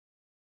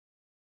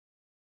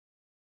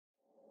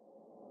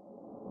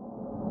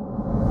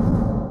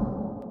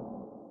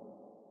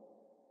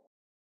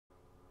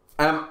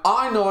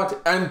I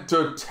not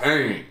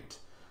entertained?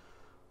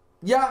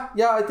 Yeah,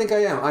 I think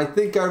I am. I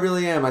think I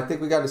really am. I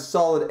think we got a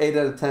solid 8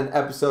 out of 10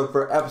 episode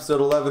for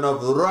episode 11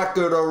 of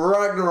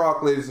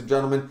Ragnarok, ladies and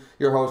gentlemen.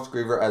 Your host,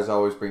 Griever, as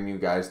always, bringing you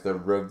guys the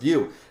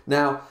review.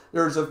 Now,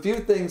 there's a few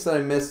things that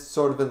I missed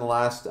sort of in the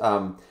last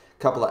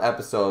couple of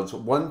episodes.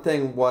 One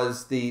thing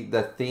was the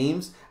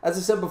themes. As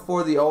I said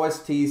before, the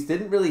OSTs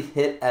didn't really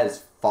hit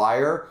as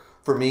fire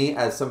for me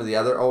as some of the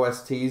other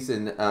OSTs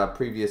in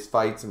previous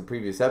fights and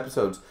previous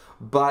episodes,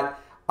 but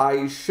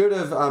I should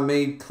have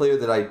made clear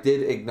that I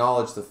did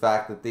acknowledge the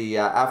fact that the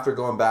after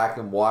going back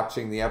and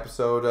watching the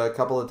episode a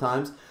couple of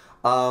times,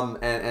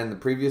 and the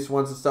previous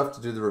ones and stuff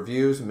to do the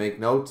reviews and make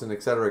notes and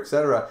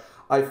etc.,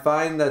 I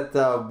find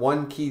that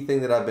one key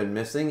thing that I've been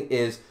missing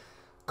is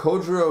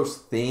Kojiro's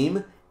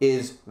theme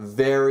is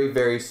very,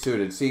 very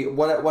suited. See,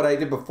 what I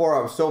did before,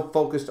 I was so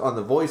focused on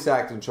the voice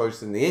acting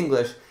choice in the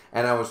English,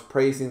 and I was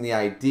praising the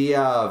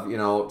idea of, you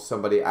know,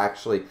 somebody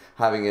actually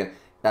having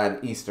an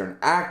Eastern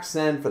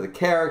accent for the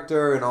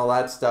character and all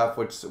that stuff,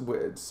 which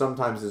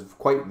sometimes is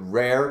quite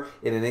rare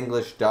in an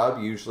English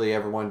dub. Usually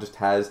everyone just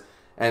has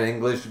an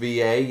English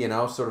VA, you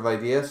know, sort of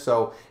idea.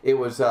 So it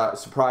was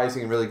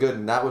surprising and really good,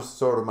 and that was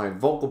sort of my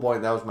vocal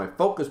point. That was my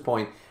focus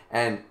point.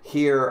 And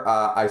here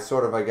I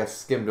sort of, I guess,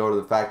 skimmed over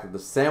the fact that the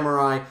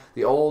samurai,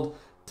 the old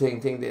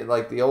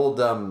like the old,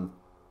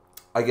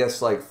 I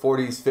guess, like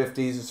 40s,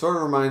 50s, it sort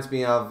of reminds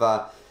me of,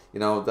 you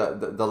know,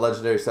 the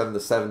legendary the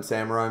Seven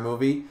Samurai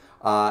movie.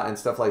 And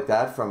stuff like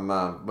that from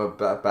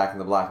back in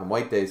the black and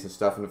white days and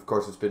stuff, and of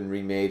course it's been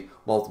remade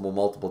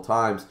multiple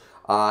times.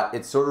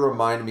 It sort of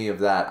reminded me of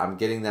that. I'm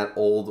getting that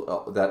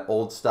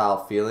old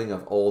style feeling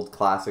of old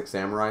classic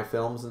samurai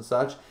films and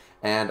such,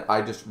 and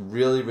I just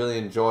really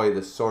enjoy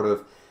this sort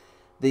of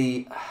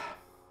the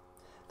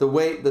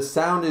way the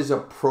sound is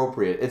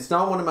appropriate. It's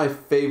not one of my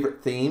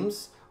favorite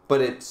themes, but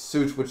it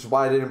suits, which is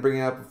why I didn't bring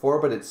it up before.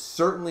 But it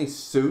certainly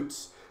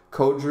suits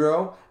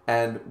Kojiro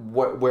and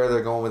where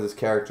they're going with his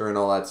character and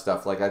all that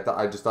stuff. Like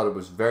I just thought it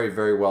was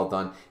very well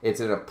done. It's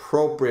an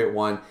appropriate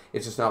one.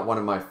 It's just not one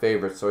of my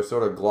favorites, so I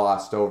sort of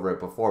glossed over it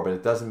before, but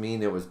it doesn't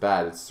mean it was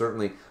bad. It's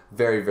certainly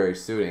very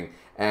suiting,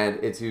 and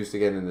it's used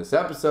again in this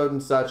episode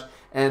and such.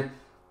 And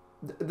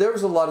there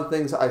was a lot of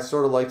things I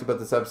sort of liked about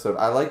this episode.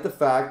 I like the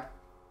fact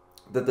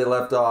that they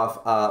left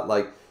off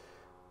like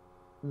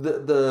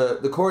the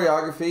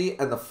choreography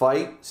and the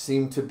fight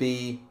seemed to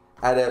be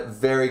at a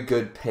very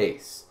good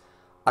pace.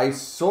 I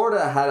sort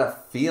of had a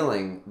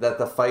feeling that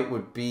the fight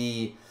would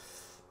be,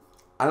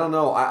 I don't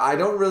know, I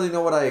don't really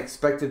know what I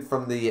expected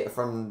from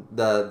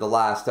the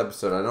last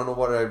episode. I don't know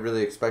what I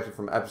really expected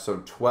from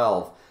episode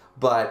 12,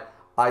 but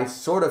I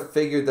sort of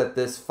figured that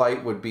this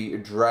fight would be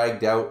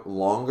dragged out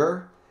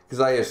longer, because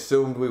I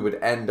assumed we would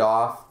end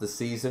off the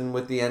season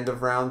with the end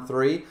of round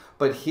 3.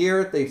 But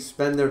here they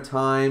spend their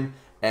time,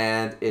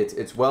 and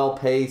it's well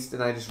paced,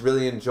 and I just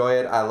really enjoy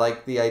it. I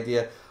like the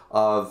idea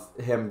of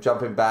him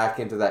jumping back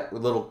into that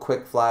little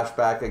quick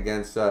flashback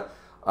against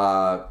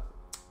Miyamoto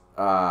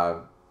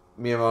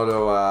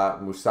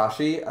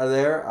Musashi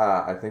there.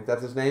 I think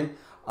that's his name.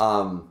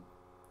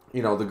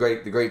 You know, the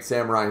great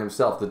samurai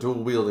himself, the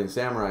dual-wielding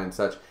samurai and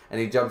such.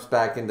 And he jumps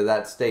back into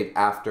that state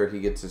after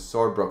he gets his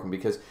sword broken,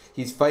 because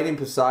he's fighting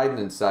Poseidon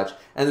and such.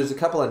 And there's a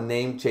couple of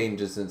name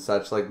changes and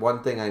such. Like,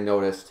 one thing I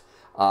noticed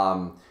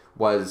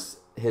was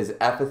his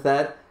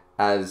epithet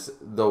as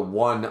the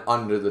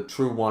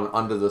true one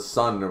under the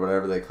sun, or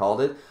whatever they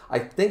called it. I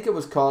think it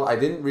was called, I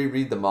didn't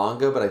reread the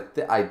manga, but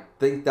I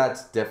think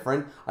that's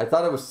different. I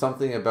thought it was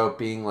something about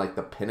being like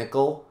the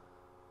pinnacle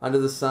under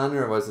the sun,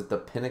 or was it the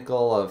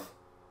pinnacle of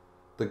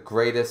the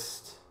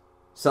greatest?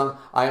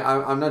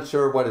 I'm not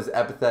sure what his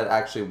epithet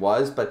actually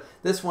was, but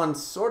this one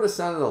sort of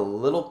sounded a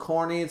little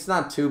corny. It's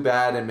not too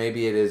bad, and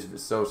maybe it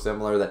is so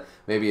similar that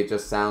maybe it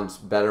just sounds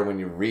better when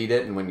you read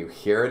it, and when you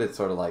hear it, it's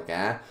sort of like,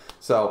 eh.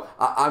 So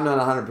I'm not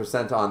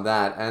 100% on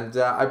that. And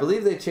I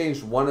believe they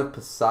changed one of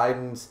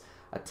Poseidon's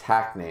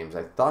attack names.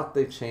 I thought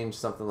they changed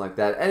something like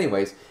that.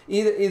 Anyways,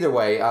 either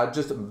way,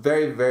 just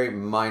very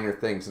minor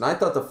things. And I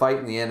thought the fight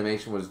and the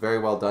animation was very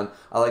well done.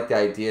 I like the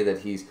idea that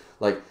he's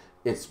like,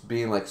 it's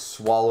being like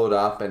swallowed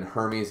up, and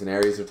Hermes and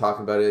Ares are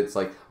talking about it. It's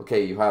like,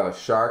 okay, you have a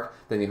shark,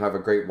 then you have a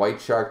great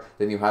white shark,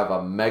 then you have a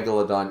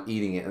megalodon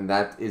eating it, and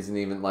that isn't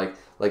even like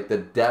the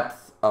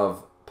depth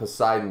of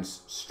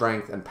Poseidon's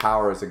strength and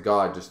power as a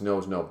god just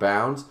knows no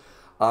bounds.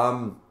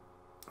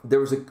 There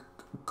was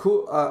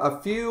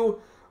a few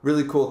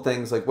really cool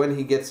things, like when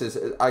he gets his,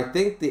 I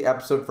think the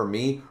episode for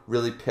me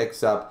really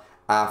picks up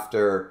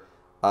after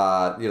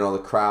you know,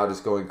 the crowd is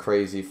going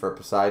crazy for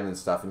Poseidon and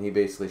stuff, and he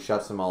basically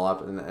shuts them all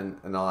up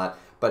and all that.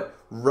 But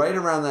right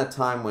around that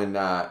time when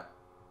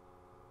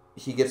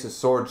he gets his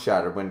sword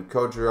shattered, when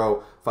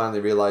Kojiro finally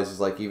realizes,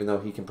 like, even though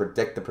he can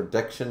predict the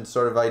prediction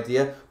sort of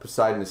idea,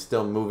 Poseidon is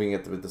still moving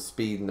it with the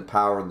speed and the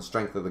power and the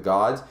strength of the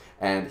gods,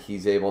 and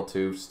he's able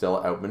to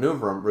still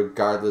outmaneuver him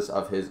regardless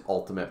of his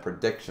ultimate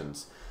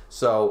predictions.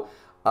 So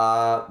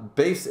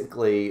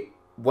basically,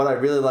 what I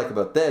really like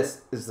about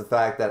this is the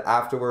fact that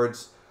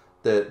afterwards,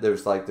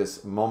 there's like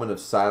this moment of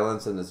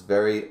silence and this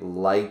very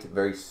light,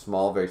 very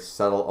small, very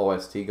subtle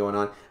OST going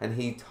on, and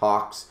he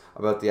talks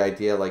about the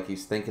idea like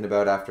he's thinking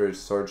about after his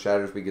sword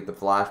shatters. We get the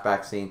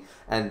flashback scene,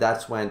 and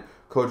that's when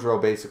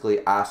Kojiro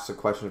basically asks a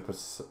question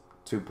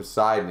to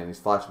Poseidon, and he's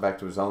flashing back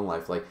to his own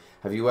life. Like,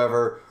 have you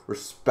ever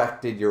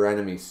respected your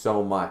enemy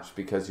so much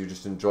because you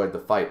just enjoyed the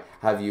fight?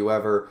 Have you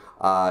ever,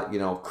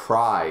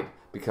 cried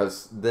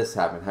because this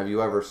happened? Have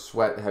you ever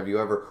sweat? Have you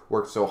ever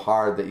worked so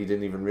hard that you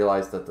didn't even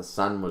realize that the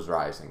sun was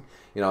rising?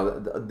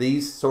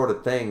 These sort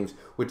of things,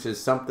 which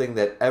is something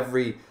that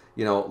every,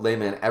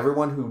 layman,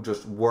 everyone who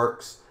just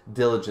works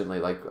diligently,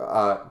 like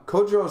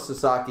Kojiro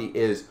Sasaki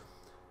is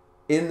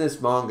in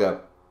this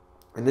manga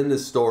and in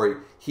this story,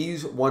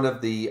 he's one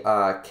of the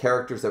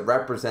characters that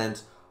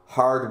represents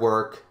hard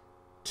work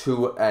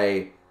to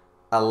a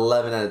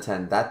 11 out of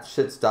 10. That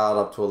shit's dialed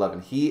up to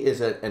 11. He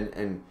is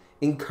an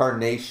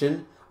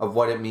incarnation of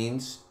what it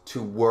means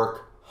to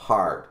work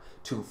hard,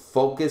 to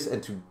focus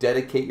and to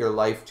dedicate your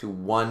life to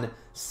one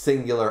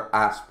singular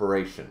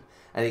aspiration.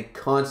 And he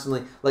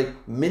constantly,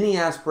 like, many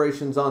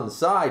aspirations on the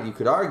side, you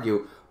could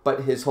argue,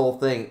 but his whole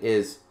thing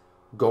is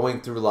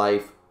going through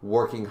life,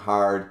 working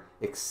hard,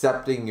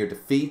 accepting your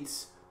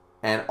defeats,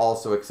 and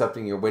also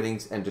accepting your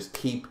winnings, and just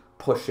keep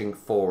pushing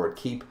forward,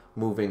 keep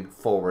moving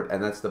forward.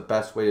 And that's the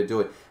best way to do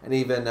it. And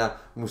even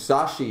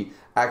Musashi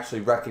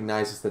actually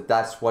recognizes that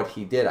that's what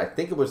he did. I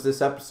think it was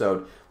this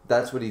episode,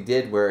 that's what he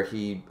did, where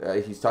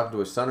he's talking to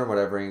his son or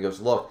whatever, and he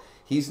goes, look,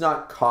 he's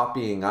not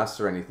copying us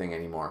or anything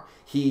anymore.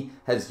 He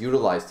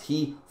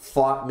he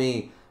fought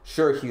me.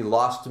 Sure, he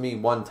lost to me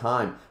one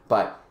time,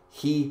 but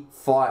he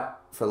fought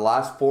for the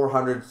last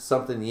 400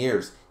 something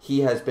years.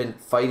 He has been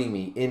fighting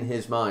me in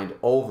his mind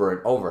over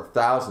and over,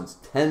 thousands,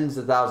 tens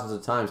of thousands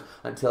of times,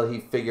 until he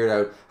figured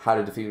out how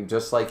to defeat him,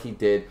 just like he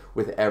did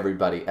with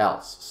everybody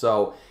else.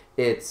 So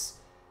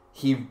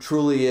he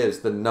truly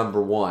is the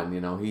number one.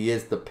 He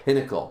is the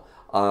pinnacle.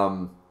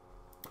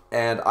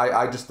 And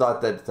I just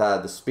thought that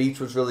the speech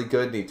was really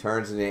good, and he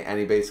turns and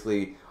he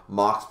basically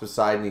mocks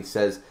Poseidon. He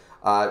says,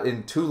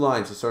 in two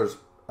lines, he sort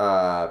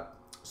of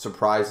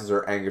surprises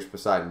or angers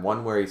Poseidon.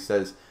 One where he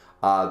says,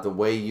 the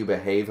way you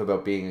behave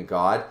about being a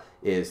god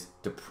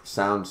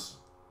sounds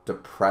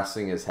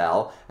depressing as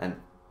hell, and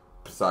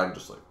Poseidon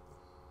just like,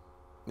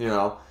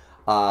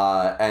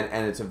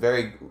 and it's a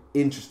very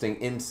interesting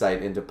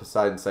insight into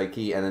Poseidon's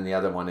psyche. And then the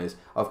other one is,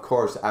 of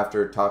course,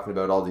 after talking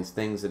about all these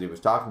things that he was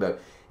talking about,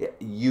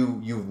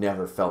 you've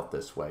never felt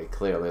this way,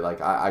 clearly.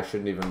 Like, I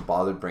shouldn't even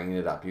bother bringing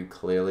it up. You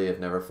clearly have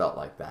never felt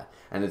like that.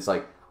 And it's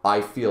like,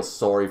 I feel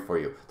sorry for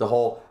you. The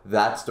whole,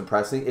 that's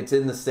depressing, it's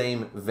in the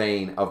same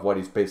vein of what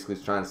he's basically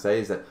trying to say,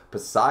 is that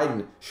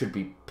Poseidon should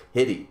be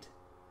pitied,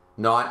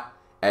 not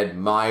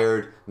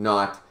admired,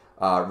 not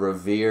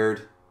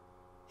revered.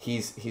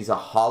 He's a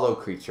hollow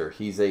creature.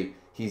 He's a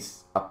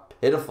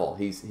pitiful.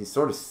 He's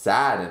sort of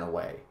sad in a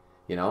way.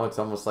 It's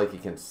almost like he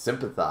can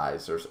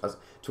sympathize or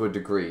to a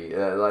degree,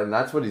 and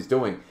that's what he's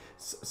doing.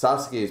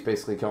 Sasaki is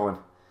basically going,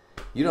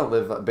 you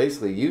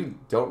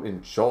don't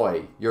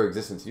enjoy your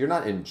existence. You're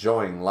not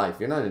enjoying life.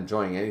 You're not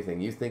enjoying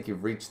anything. You think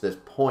you've reached this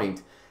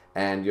point,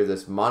 and you're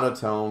this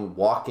monotone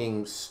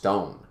walking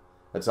stone.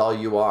 That's all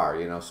you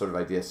are, sort of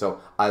idea. So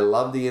I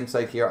love the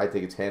insight here. I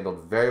think it's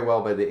handled very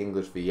well by the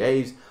English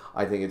VAs.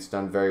 I think it's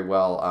done very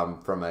well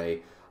from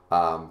a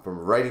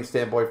writing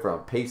standpoint, from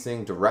a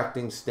pacing,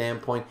 directing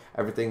standpoint.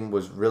 Everything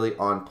was really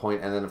on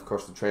point. And then, of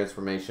course, the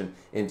transformation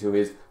into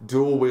his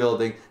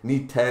dual-wielding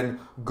Niten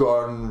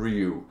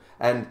Ganryu.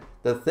 And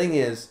the thing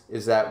is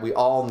that we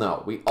all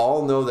know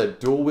that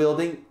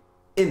dual-wielding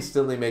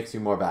instantly makes you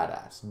more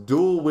badass.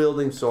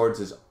 Dual-wielding swords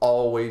is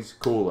always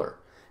cooler.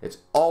 It's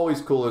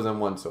always cooler than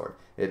one sword.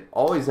 It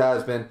always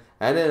has been,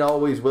 and it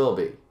always will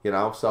be,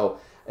 So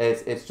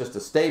it's just a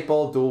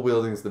staple.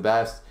 Dual-wielding is the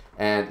best.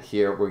 And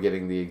here we're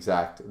getting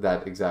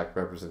that exact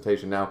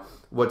representation. Now,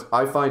 what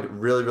I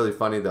find really, really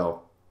funny,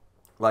 though,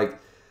 like,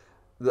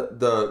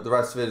 the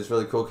rest of it is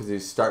really cool because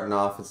he's starting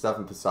off and stuff,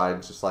 and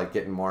Poseidon's just like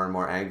getting more and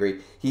more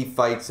angry. He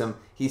fights him.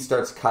 He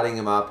starts cutting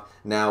him up.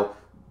 Now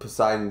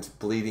Poseidon's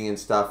bleeding and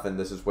stuff, and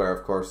this is where,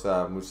 of course,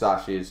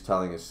 Musashi is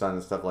telling his son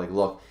and stuff like,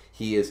 look,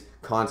 he is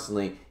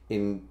constantly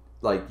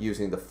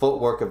using the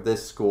footwork of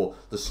this school,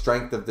 the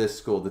strength of this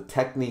school, the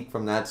technique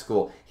from that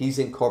school. He's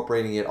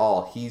incorporating it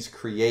all. He's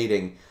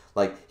creating,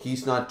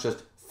 he's not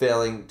just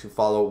failing to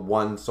follow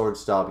one sword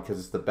style because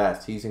it's the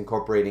best. He's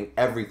incorporating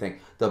everything,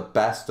 the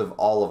best of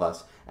all of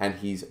us, and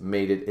he's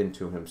made it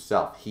into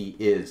himself. He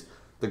is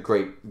the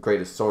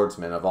greatest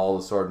swordsman of all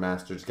the sword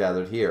masters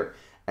gathered here.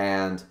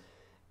 And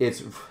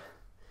it's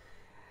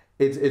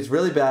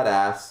really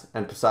badass,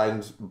 and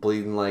Poseidon's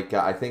bleeding like,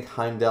 I think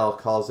Heimdall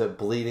calls it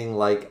bleeding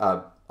like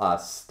a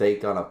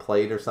steak on a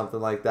plate or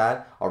something like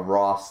that, a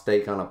raw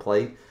steak on a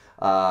plate,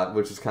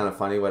 which is kind of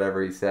funny,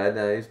 whatever he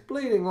said. He's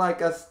bleeding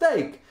like a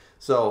steak.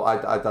 So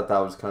I thought that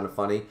was kind of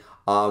funny.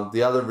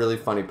 The other really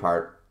funny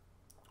part,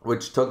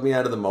 which took me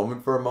out of the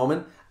moment for a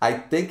moment, I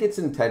think it's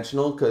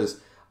intentional because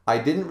I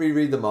didn't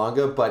reread the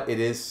manga, but it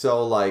is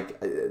so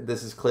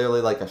this is clearly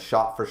like a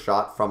shot for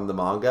shot from the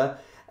manga.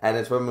 And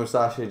it's when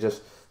Musashi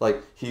just,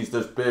 like, he's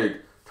this big,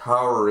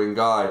 towering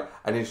guy,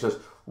 and he's just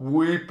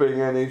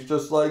weeping, and he's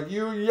just like,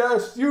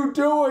 yes, you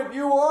do it,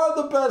 you are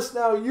the best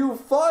now, you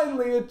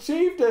finally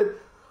achieved it,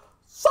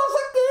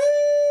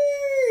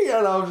 Sasaki!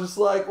 And I was just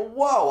like,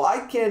 whoa,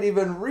 I can't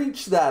even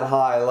reach that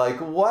high, like,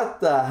 what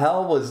the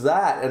hell was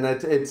that? And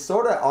it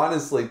sort of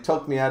honestly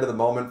took me out of the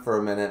moment for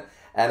a minute,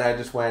 and I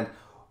just went,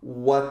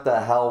 what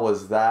the hell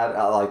was that?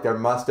 Like, there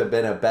must have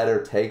been a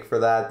better take for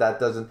that. That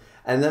doesn't...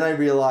 And then I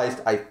realized,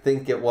 I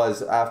think it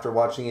was, after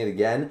watching it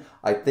again,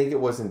 I think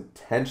it was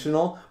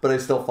intentional, but I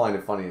still find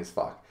it funny as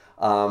fuck.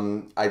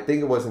 I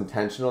think it was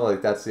intentional,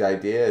 like, that's the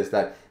idea, is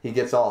that he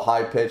gets all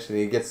high-pitched and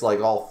he gets,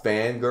 like, all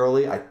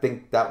fangirly. I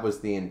think that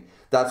was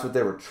that's what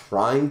they were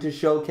trying to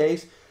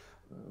showcase.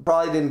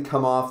 Probably didn't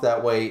come off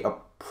that way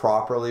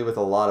properly with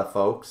a lot of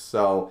folks,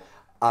 so...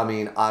 I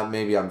mean,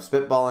 maybe I'm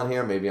spitballing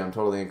here, maybe I'm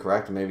totally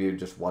incorrect, or maybe it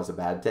just was a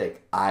bad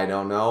take. I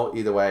don't know.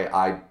 Either way,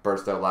 I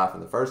burst out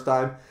laughing the first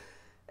time,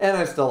 and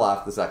I still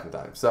laughed the second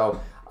time. So,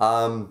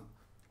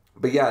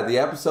 but yeah, the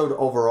episode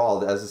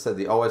overall, as I said,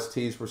 the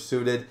OSTs were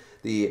suited,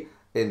 the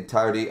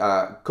entirety,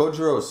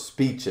 Kojiro's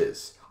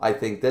speeches. I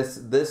think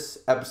this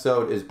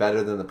episode is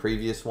better than the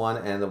previous one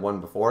and the one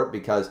before it,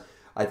 because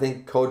I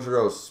think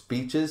Kojiro's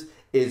speeches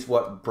is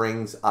what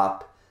brings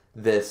up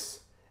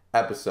this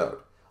episode.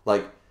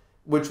 Like,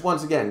 which,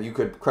 once again, you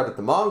could credit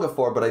the manga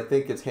for, but I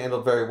think it's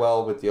handled very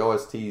well with the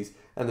OSTs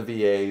and the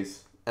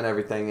VAs and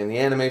everything. And the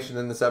animation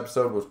in this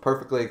episode was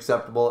perfectly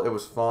acceptable. It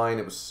was fine.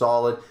 It was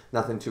solid.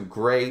 Nothing too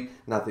great.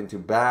 Nothing too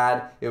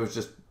bad. It was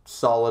just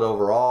solid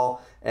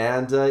overall.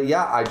 And,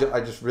 yeah, I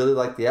just really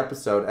liked the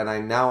episode. And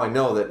I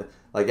know that,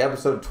 like,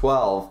 episode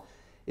 12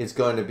 is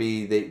going to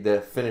be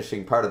the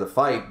finishing part of the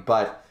fight.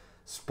 But,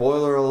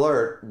 spoiler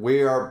alert,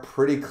 we are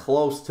pretty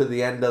close to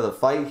the end of the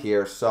fight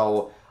here.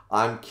 So...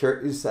 I'm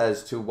curious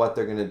as to what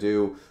they're going to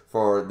do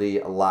for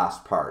the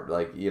last part.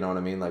 Like, you know what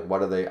I mean? Like,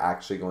 what are they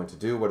actually going to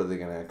do? What are they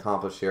going to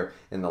accomplish here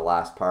in the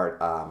last part?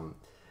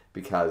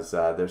 Because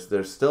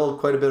there's still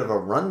quite a bit of a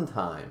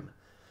runtime.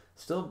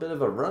 So,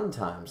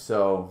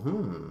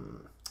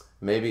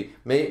 maybe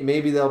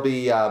there'll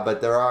be, but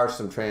there are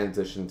some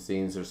transition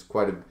scenes. There's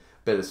quite a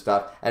bit of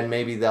stuff. And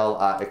maybe they'll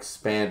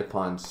expand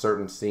upon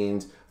certain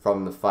scenes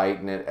from the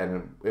fight,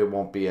 and it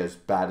won't be as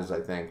bad as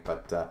I think.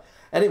 But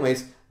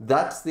anyways,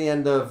 that's the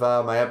end of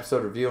my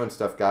episode review and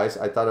stuff, guys.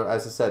 I thought,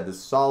 as I said, this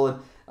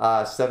solid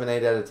 7,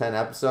 8 out of 10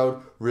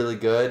 episode. Really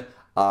good.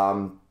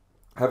 Haven't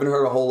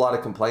heard a whole lot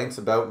of complaints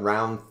about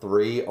round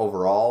 3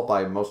 overall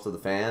by most of the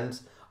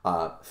fans,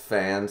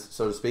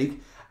 so to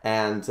speak.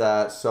 And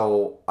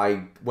so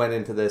I went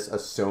into this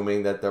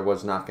assuming that there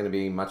was not going to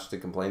be much to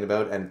complain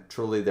about, and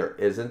truly there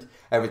isn't.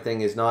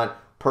 Everything is not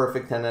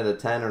perfect 10 out of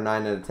 10 or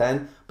 9 out of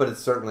 10, but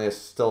it's certainly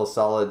still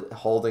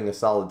holding a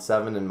solid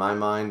 7 in my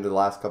mind the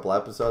last couple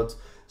episodes.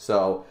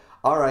 So,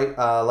 all right,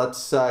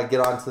 let's get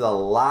on to the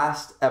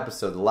last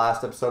episode. The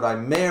last episode, I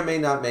may or may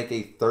not make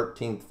a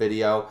 13th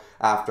video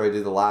after I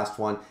do the last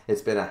one.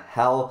 It's been a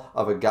hell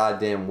of a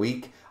goddamn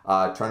week.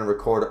 Trying to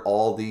record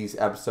all these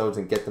episodes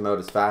and get them out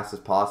as fast as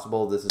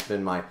possible. This has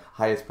been my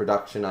highest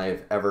production I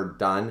have ever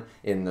done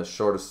in the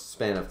shortest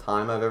span of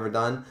time I've ever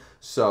done.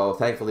 So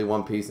thankfully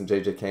One Piece and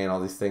JJK and all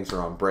these things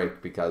are on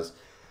break, because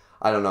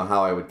I don't know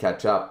how I would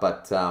catch up.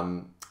 But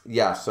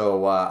yeah,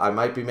 so I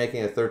might be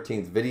making a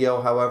 13th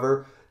video,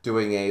 however,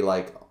 doing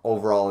a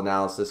overall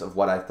analysis of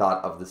what I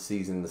thought of the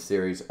season, the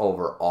series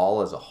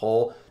overall as a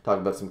whole,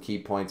 talking about some key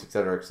points,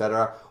 etc.,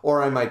 etc.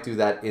 Or I might do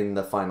that in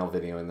the final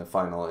video, in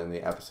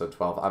the episode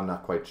 12. I'm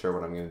not quite sure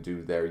what I'm going to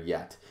do there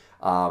yet.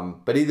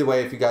 But either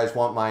way, if you guys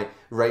want my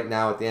right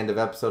now at the end of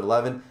episode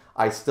 11,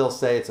 I still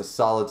say it's a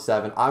solid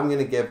 7. I'm going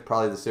to give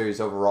probably the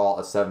series overall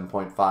a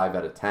 7.5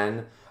 out of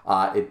 10.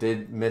 It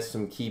did miss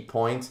some key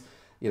points,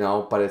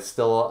 but it's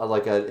still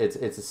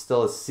it's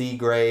still a C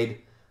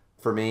grade.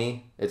 For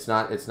me, it's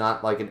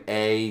not like an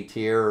A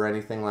tier or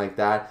anything like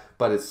that,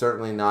 but it's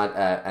certainly not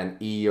an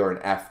E or an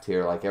F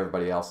tier like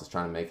everybody else is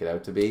trying to make it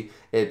out to be.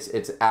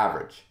 It's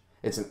average.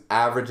 It's an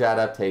average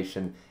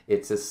adaptation.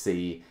 It's a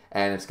C,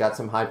 and it's got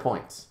some high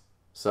points.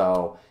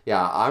 So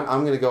yeah,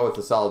 I'm gonna go with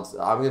the solid.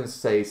 I'm gonna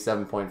say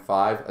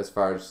 7.5 as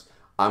far as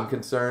I'm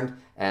concerned.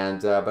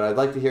 And but I'd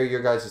like to hear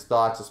your guys'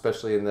 thoughts,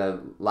 especially in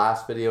the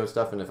last video and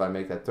stuff. And if I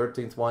make that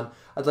 13th one,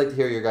 I'd like to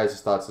hear your guys'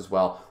 thoughts as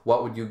well.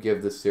 What would you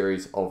give this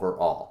series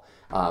overall?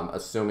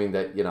 Assuming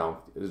that,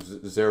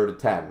 0 to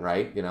 10,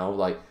 right?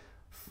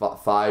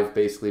 5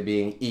 basically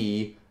being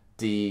E,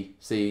 D,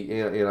 C,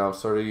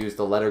 sort of use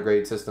the letter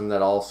grade system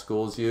that all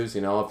schools use.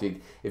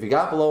 If you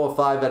got below a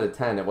 5 out of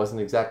 10, it wasn't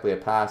exactly a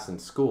pass in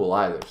school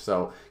either.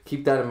 So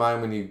keep that in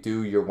mind when you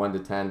do your 1 to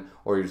 10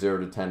 or your 0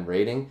 to 10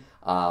 rating.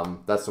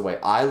 That's the way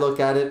I look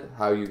at it.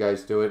 How you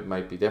guys do it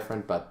might be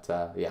different, but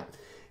yeah.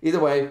 Either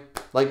way,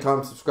 like,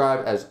 comment,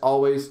 subscribe as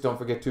always. Don't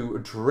forget to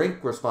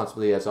drink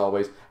responsibly as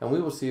always. And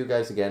we will see you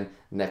guys again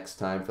next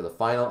time for the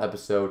final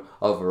episode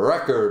of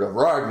Record of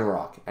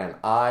Ragnarok. And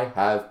I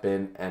have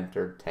been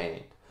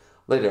entertained.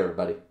 Later,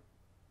 everybody.